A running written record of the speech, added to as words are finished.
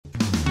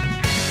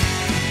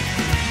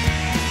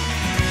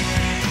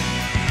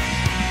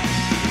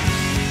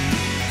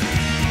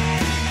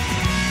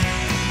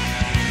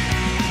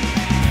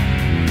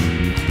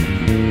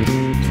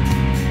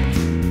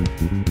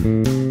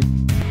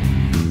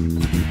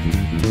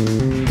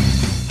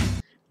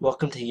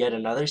Welcome to yet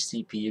another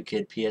CPU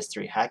Kid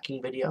PS3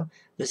 hacking video.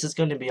 This is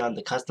going to be on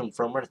the custom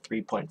firmware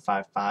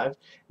 3.55.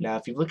 Now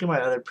if you look at my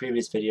other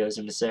previous videos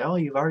and to say, oh,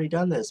 you've already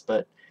done this,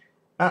 but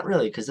not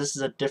really, because this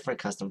is a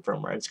different custom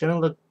firmware. It's going to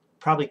look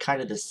probably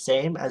kind of the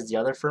same as the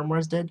other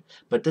firmwares did,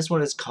 but this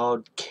one is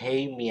called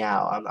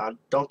kmeaw. I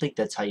don't think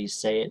that's how you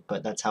say it,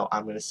 but that's how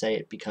I'm going to say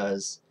it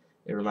because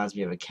it reminds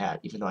me of a cat,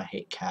 even though I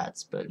hate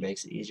cats, but it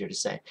makes it easier to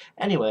say.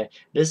 Anyway,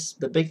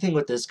 the big thing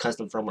with this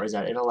custom firmware is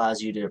that it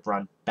allows you to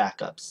run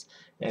backups.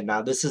 And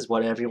now this is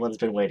what everyone's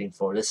been waiting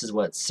for. This is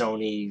like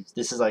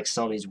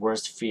Sony's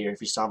worst fear.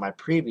 If you saw my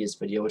previous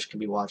video, which can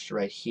be watched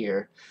right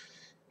here,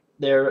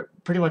 they're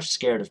pretty much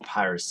scared of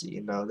piracy.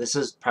 You know, this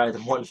is probably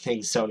the one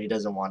thing Sony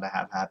doesn't want to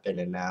have happen,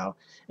 and now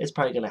it's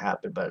probably going to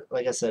happen. But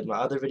like I said in my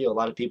other video, a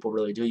lot of people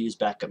really do use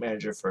Backup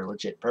Manager for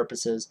legit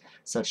purposes,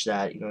 such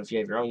that, you know, if you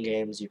have your own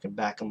games, you can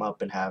back them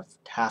up and have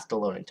half the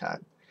loading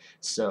time.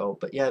 So,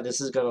 but yeah,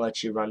 this is going to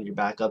let you run your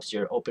backups,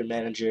 your Open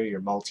Manager,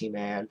 your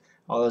Multi-Man,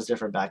 all those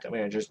different backup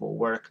managers will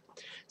work.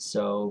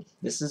 So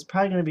this is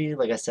probably going to be,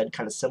 like I said,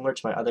 kind of similar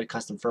to my other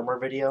custom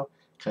firmware video,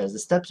 because the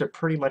steps are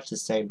pretty much the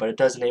same, but it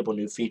does enable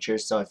new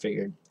features, so I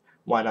figured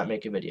why not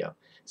make a video.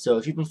 So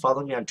if you've been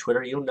following me on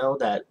Twitter, you'll know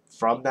that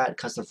from that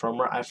custom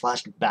firmware I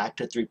flashed back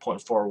to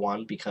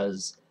 3.41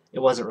 because it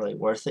wasn't really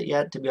worth it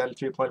yet to be on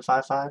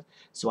 3.55.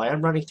 So I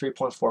am running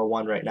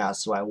 3.41 right now,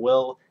 so I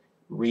will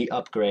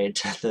re-upgrade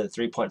to the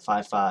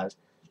 3.55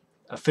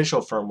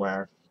 official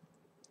firmware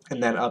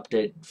and then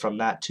update from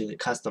that to the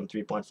custom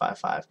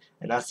 3.55,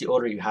 and that's the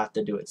order you have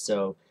to do it.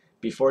 So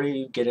before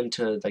you get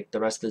into like the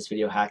rest of this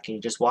video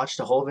hacking, just watch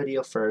the whole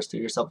video first, do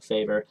yourself a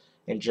favor,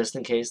 and just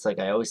in case, like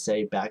I always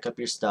say, back up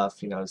your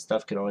stuff. You know,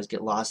 stuff can always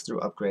get lost through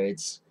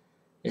upgrades.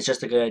 It's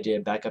just a good idea,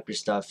 back up your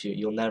stuff.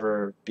 You'll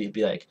never be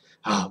like,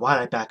 oh, why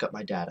did I back up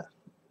my data?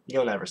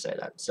 You'll never say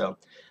that. So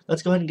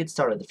let's go ahead and get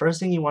started. The first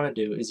thing you want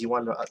to do is you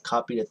want to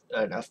copy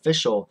an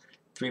official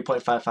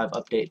 3.55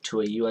 update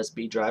to a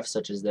USB drive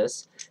such as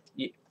this.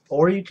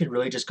 Or you could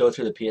really just go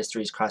through the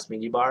PS3's cross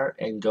media bar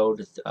and go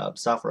to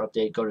software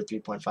update, go to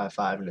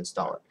 3.55 and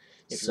install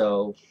it.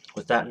 So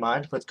with that in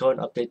mind, let's go ahead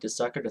and update this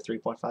sucker to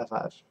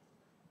 3.55.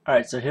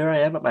 Alright, so here I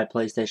am at my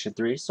PlayStation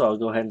 3, so I'll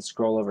go ahead and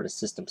scroll over to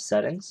System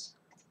Settings.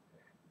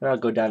 Then I'll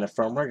go down to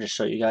Firmware, just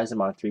show you guys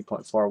I'm on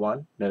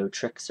 3.41. No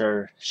tricks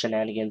or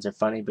shenanigans or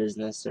funny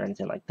business or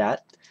anything like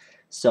that.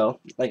 So,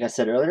 like I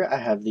said earlier, I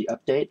have the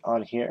update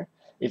on here.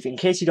 If in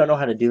case you don't know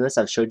how to do this,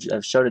 I've showed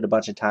it a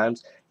bunch of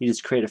times. You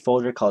just create a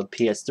folder called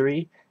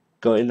PS3,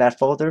 go in that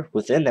folder,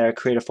 within there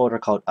create a folder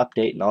called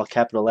Update in all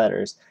capital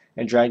letters,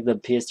 and drag the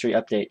PS3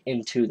 update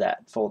into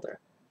that folder.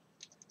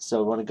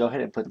 So we want to go ahead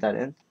and put that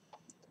in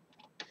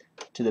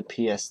to the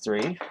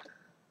PS3,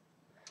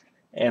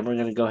 and we're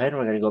going to go ahead and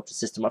we're going to go up to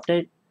System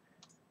Update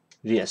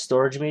via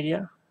Storage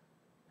Media.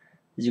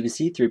 As you can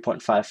see,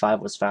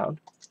 3.55 was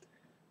found.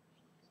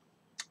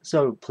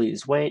 So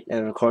please wait,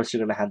 and of course you're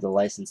going to have the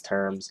license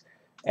terms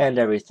and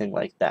everything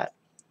like that.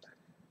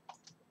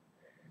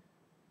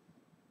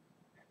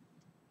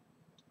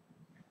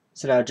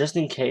 So now, just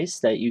in case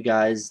that you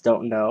guys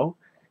don't know,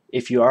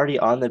 if you're already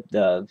on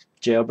the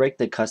jailbreak,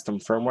 the custom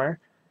firmware,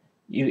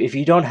 if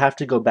you don't have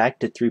to go back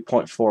to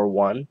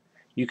 3.41,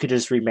 you could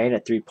just remain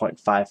at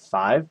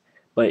 3.55,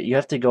 but you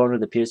have to go into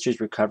the PS3's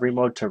recovery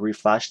mode to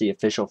reflash the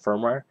official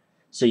firmware.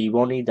 So you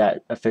won't need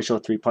that official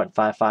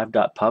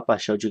 3.55.pup I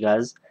showed you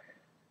guys.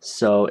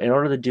 So in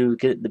order to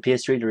get the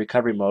PS3 into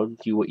recovery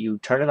mode, you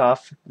turn it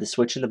off, the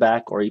switch in the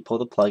back, or you pull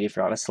the plug if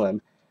you're on a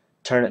Slim,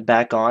 turn it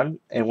back on,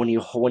 and when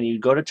you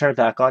go to turn it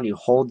back on, you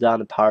hold down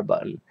the power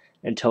button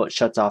until it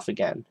shuts off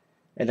again.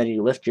 And then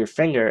you lift your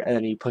finger and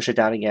then you push it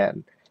down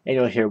again. And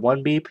you'll hear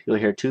one beep, you'll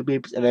hear two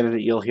beeps, and then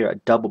you'll hear a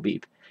double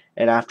beep.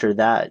 And after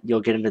that,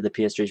 you'll get into the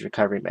PS3's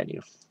recovery menu.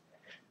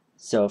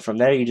 So from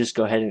there, you just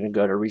go ahead and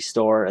go to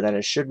restore, and then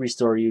it should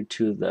restore you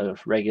to the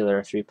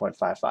regular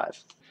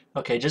 3.55.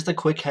 Okay, just a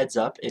quick heads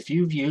up, if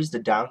you've used the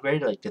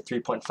downgrade, like the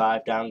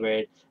 3.5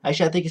 downgrade,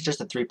 actually I think it's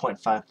just a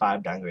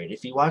 3.55 downgrade.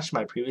 If you watched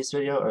my previous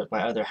video or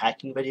my other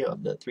hacking video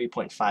of the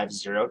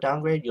 3.50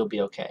 downgrade, you'll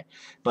be okay.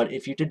 But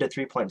if you did the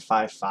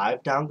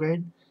 3.55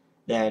 downgrade,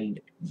 then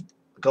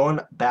going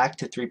back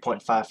to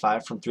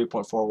 3.55 from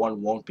 3.41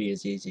 won't be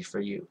as easy for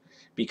you,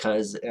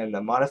 because in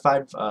the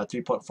modified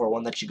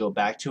 3.41 that you go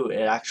back to,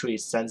 it actually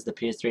sends the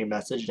PS3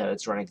 message that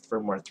it's running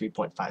firmware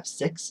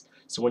 3.56.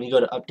 So when you go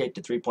to update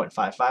to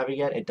 3.55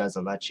 again, it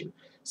doesn't let you.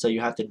 So you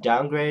have to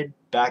downgrade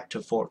back to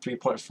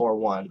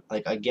 3.41.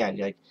 Like again,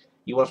 like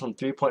you went from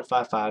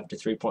 3.55 to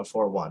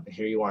 3.41.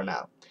 Here you are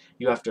now.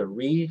 You have to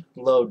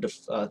reload to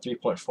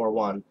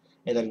 3.41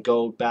 and then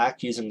go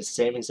back using the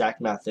same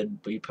exact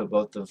method, but you put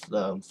both of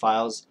the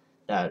files,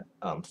 that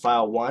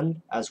file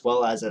 1 as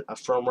well as a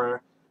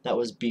firmware that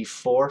was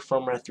before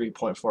firmware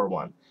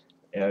 3.41.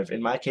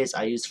 In my case,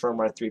 I used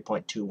firmware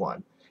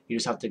 3.21. You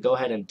just have to go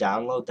ahead and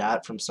download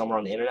that from somewhere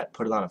on the internet,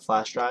 put it on a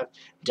flash drive,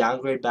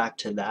 downgrade back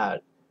to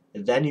that,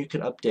 and then you can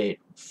update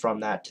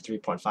from that to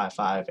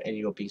 3.55 and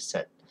you'll be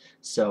set.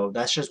 So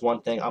that's just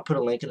one thing. I'll put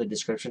a link in the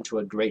description to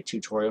a great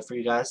tutorial for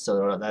you guys,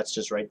 so that's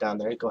just right down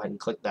there. Go ahead and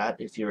click that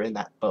if you're in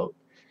that boat.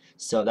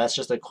 So that's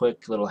just a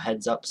quick little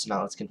heads up, so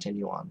now let's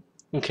continue on.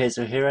 Okay,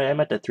 so here I am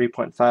at the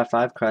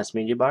 3.55 cross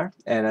media bar,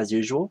 and as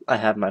usual, I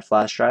have my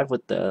flash drive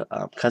with the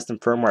custom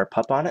firmware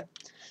pup on it.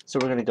 So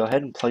we're going to go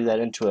ahead and plug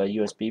that into a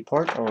USB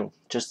port, or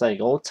just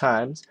like old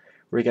times,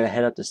 we're going to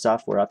head up to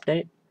software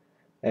update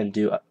and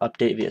do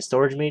update via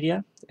storage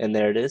media, and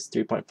there it is,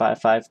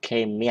 3.55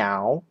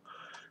 kmeaw.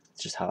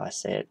 It's just how I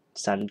say it. It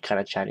sounded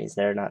kind of Chinese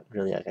there, not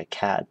really like a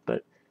cat,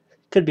 but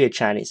could be a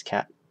Chinese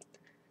cat.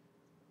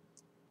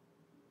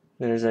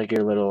 There's like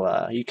your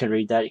little, you can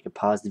read that, you can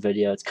pause the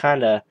video. It's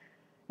kind of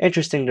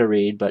interesting to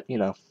read, but you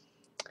know,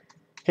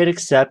 hit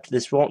accept.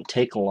 This won't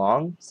take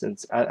long,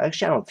 since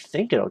actually I don't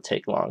think it'll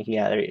take long.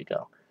 Yeah, there you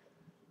go.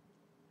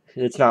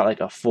 It's not like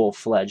a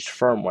full-fledged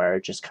firmware,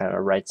 it just kind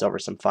of writes over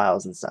some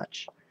files and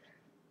such.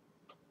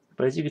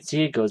 But as you can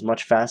see, it goes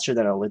much faster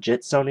than a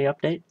legit Sony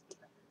update.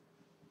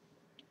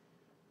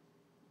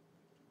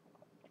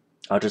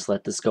 I'll just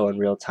let this go in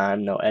real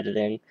time, no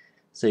editing,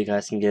 so you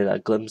guys can get a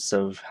glimpse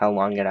of how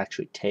long it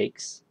actually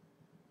takes.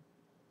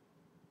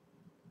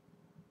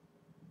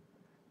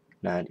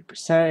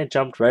 90%, it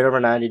jumped right over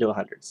 90 to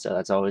 100, so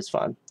that's always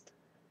fun.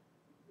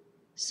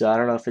 So I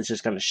don't know if it's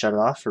just going to shut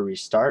off or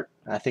restart.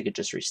 I think it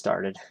just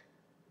restarted.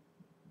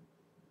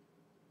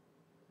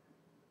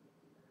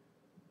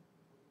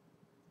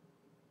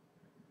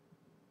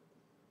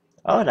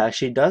 Oh, it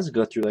actually does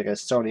go through like a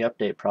Sony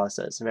update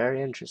process.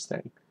 Very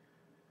interesting.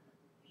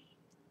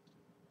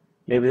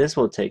 Maybe this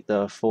will take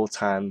the full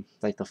time,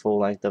 like the full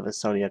length of a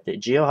Sony update.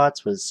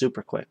 GeoHots was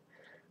super quick,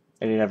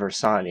 and you never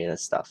saw any of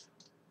this stuff.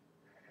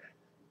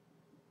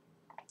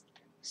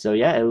 So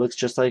yeah, it looks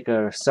just like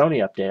a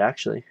Sony update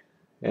actually.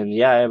 And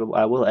yeah,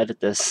 I will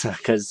edit this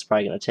because it's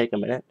probably going to take a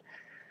minute,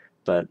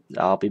 but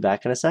I'll be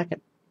back in a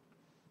second.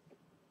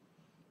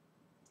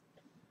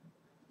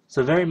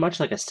 So very much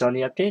like a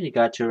Sony update, it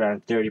got to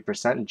around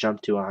 30% and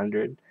jumped to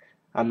 100.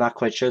 I'm not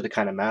quite sure the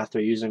kind of math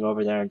they're using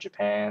over there in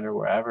Japan or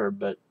wherever,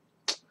 but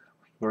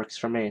works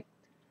for me.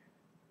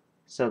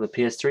 So the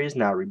PS3 is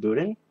now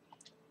rebooting,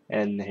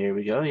 and here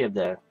we go. You have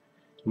the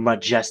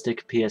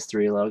majestic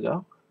PS3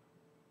 logo.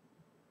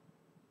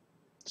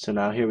 So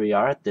now here we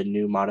are at the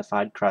new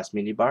modified cross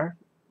media bar,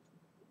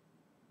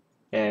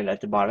 and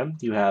at the bottom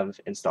you have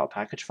install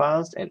package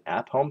files and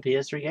app home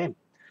PS3 game.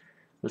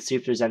 Let's see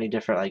if there's any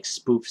different like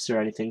spoofs or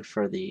anything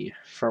for the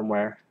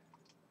firmware.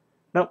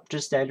 Nope,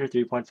 just standard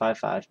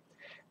 3.55.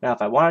 Now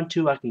if I wanted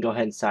to, I can go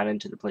ahead and sign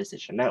into the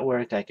PlayStation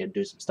Network. I could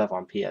do some stuff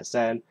on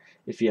PSN.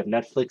 If you have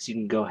Netflix, you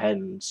can go ahead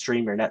and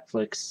stream your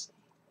Netflix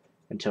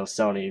until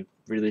Sony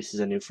releases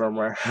a new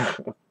firmware.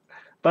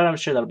 But I'm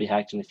sure that'll be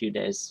hacked in a few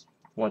days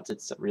once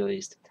it's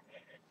released.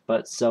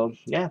 But so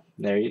yeah,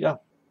 there you go.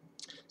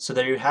 So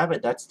there you have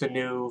it. That's the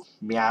new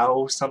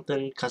kmeaw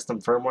something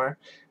custom firmware.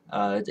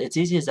 It's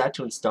easy as that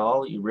to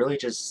install. You really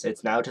just,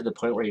 it's now to the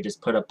point where you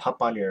just put a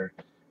pup on your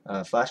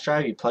flash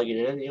drive, you plug it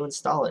in, and you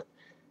install it.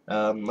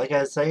 Like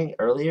I was saying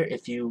earlier,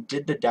 if you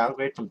did the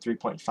downgrade from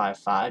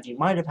 3.55, you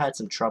might have had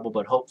some trouble,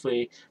 but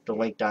hopefully the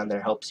link down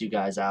there helps you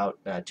guys out.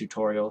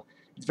 Tutorial.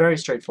 It's very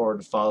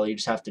straightforward to follow. You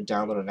just have to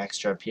download an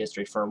extra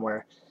PS3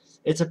 firmware.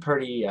 It's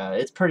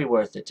pretty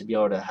worth it to be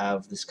able to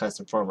have this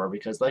custom firmware,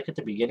 because like at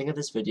the beginning of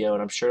this video,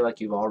 and I'm sure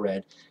like you've all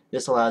read,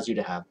 this allows you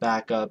to have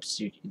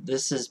backups.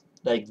 This is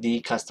like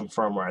the custom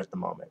firmware at the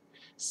moment.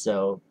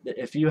 So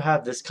if you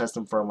have this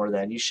custom firmware,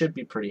 then you should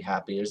be pretty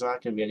happy. There's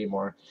not going to be any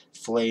more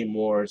flame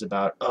wars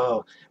about,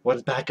 oh,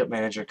 when's backup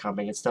manager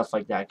coming and stuff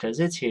like that, because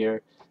it's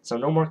here. So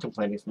no more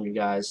complaining from you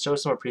guys. Show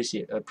some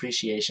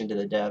appreciation to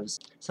the devs.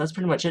 So that's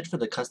pretty much it for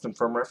the custom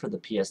firmware for the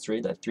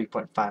PS3, the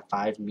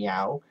 3.55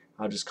 kmeaw.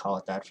 I'll just call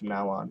it that from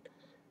now on.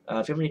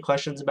 If you have any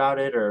questions about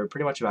it or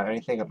pretty much about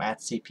anything, I'm at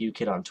CPU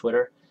Kid on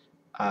Twitter.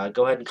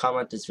 Go ahead and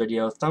comment this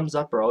video. Thumbs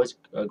up are always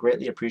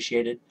greatly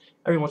appreciated.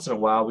 Every once in a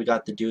while, we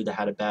got the dude that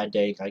had a bad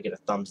day. I get a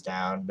thumbs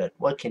down, but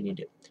what can you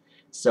do?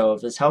 So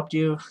if this helped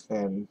you,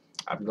 then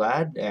I'm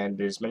glad, and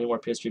there's many more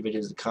PS3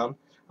 videos to come.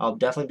 I'll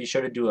definitely be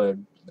sure to do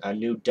a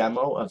new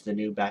demo of the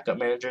new backup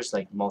managers,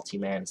 like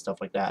multi-man and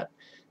stuff like that.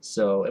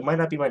 So it might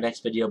not be my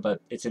next video,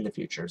 but it's in the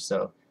future.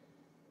 So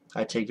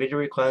I take video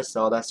requests,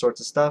 all that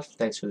sorts of stuff.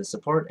 Thanks for the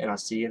support, and I'll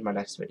see you in my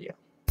next video.